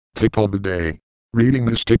tip of the day. Reading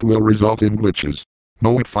this tip will result in glitches.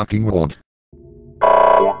 No, it fucking won't.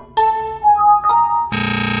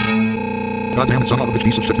 Goddamn it, son of a bitch,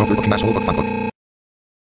 piece of shit, no fucking asshole, fuck.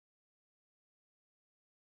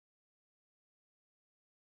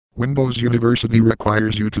 Windows University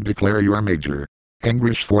requires you to declare your major.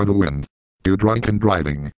 English for the win. Do drunken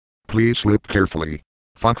driving. Please slip carefully.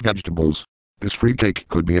 Fuck vegetables. This free cake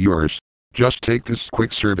could be yours. Just take this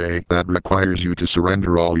quick survey that requires you to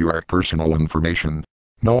surrender all your personal information.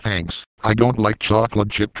 No thanks, I don't like chocolate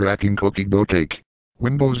chip tracking cookie dough cake.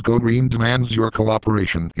 Windows Go Green demands your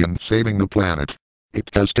cooperation in saving the planet. It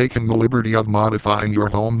has taken the liberty of modifying your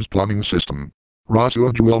home's plumbing system. Raw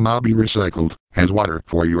sewage will now be recycled as water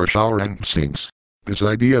for your shower and sinks. This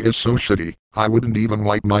idea is so shitty, I wouldn't even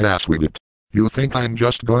wipe my ass with it. You think I'm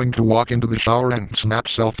just going to walk into the shower and snap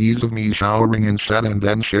selfies of me showering instead and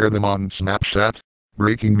then share them on Snapchat?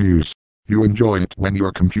 Breaking news. You enjoy it when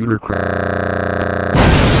your computer crashes.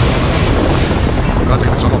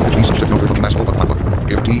 Goddamn son of a piece of shit, no fucking asshole,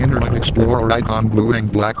 fuck. If the Internet Explorer icon blue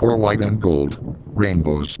and black or white and gold.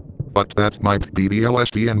 Rainbows. But that might be the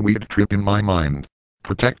LSD and weed trip in my mind.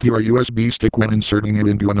 Protect your USB stick when inserting it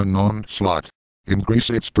into an unknown slot. Increase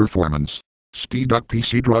its performance. Speed up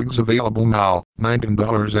PC drugs available now,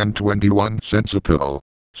 $19.21 a pill.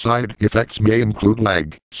 Side effects may include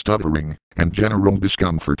lag, stuttering, and general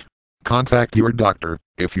discomfort. Contact your doctor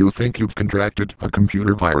if you think you've contracted a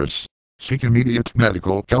computer virus. Seek immediate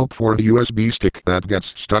medical help for the USB stick that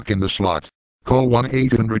gets stuck in the slot. Call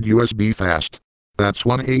 1-800-USB-FAST. That's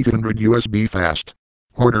 1-800-USB-FAST.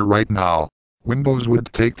 Order right now. Windows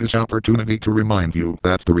would take this opportunity to remind you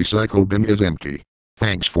that the recycle bin is empty.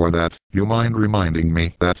 Thanks for that. You mind reminding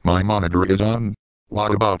me that my monitor is on?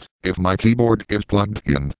 What about if my keyboard is plugged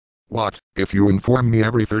in? What if you inform me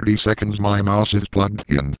every 30 seconds my mouse is plugged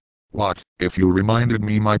in? What if you reminded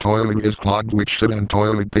me my toilet is clogged with shit and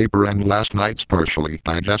toilet paper and last night's partially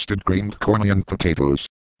digested creamed corn and potatoes?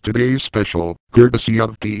 Today's special, courtesy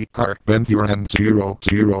of TR Venture and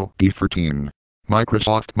 00E13.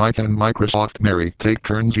 Microsoft Mike and Microsoft Mary take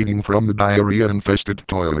turns eating from the diarrhea-infested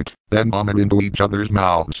toilet, then vomit into each other's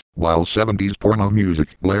mouths, while 70s porno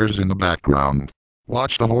music blares in the background.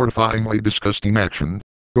 Watch the horrifyingly disgusting action.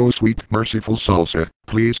 Oh sweet merciful salsa,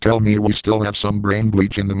 please tell me we still have some brain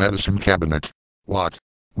bleach in the medicine cabinet. What?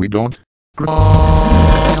 We don't?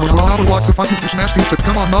 What the fuck is this nasty shit?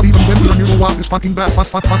 Come on, not even when you're near the walk is fucking bad.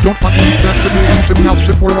 Fuck, don't fucking eat that shit. You're sitting out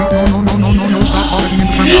shit for a week. No, stop auditing in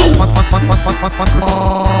the turn now. Fuck.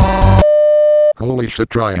 Holy shit,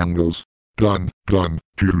 triangles. Done.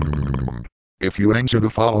 If you answer the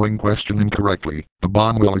following question incorrectly, the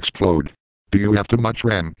bomb will explode. Do you have too much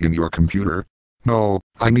RAM in your computer? No,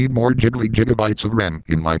 I need more gigabytes of RAM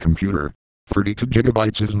in my computer. 32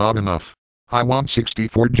 gigabytes is not enough. I want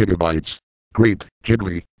 64 gigabytes. Great,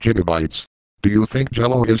 gigabytes. Do you think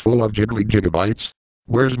Jello is full of gigabytes?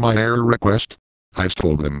 Where's my error request? I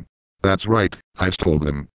stole them. That's right, I stole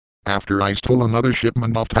them. After I stole another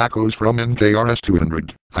shipment of tacos from NKRS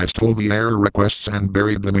 200, I stole the error requests and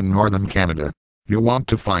buried them in northern Canada. You want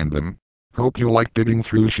to find them? Hope you like digging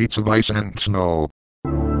through sheets of ice and snow.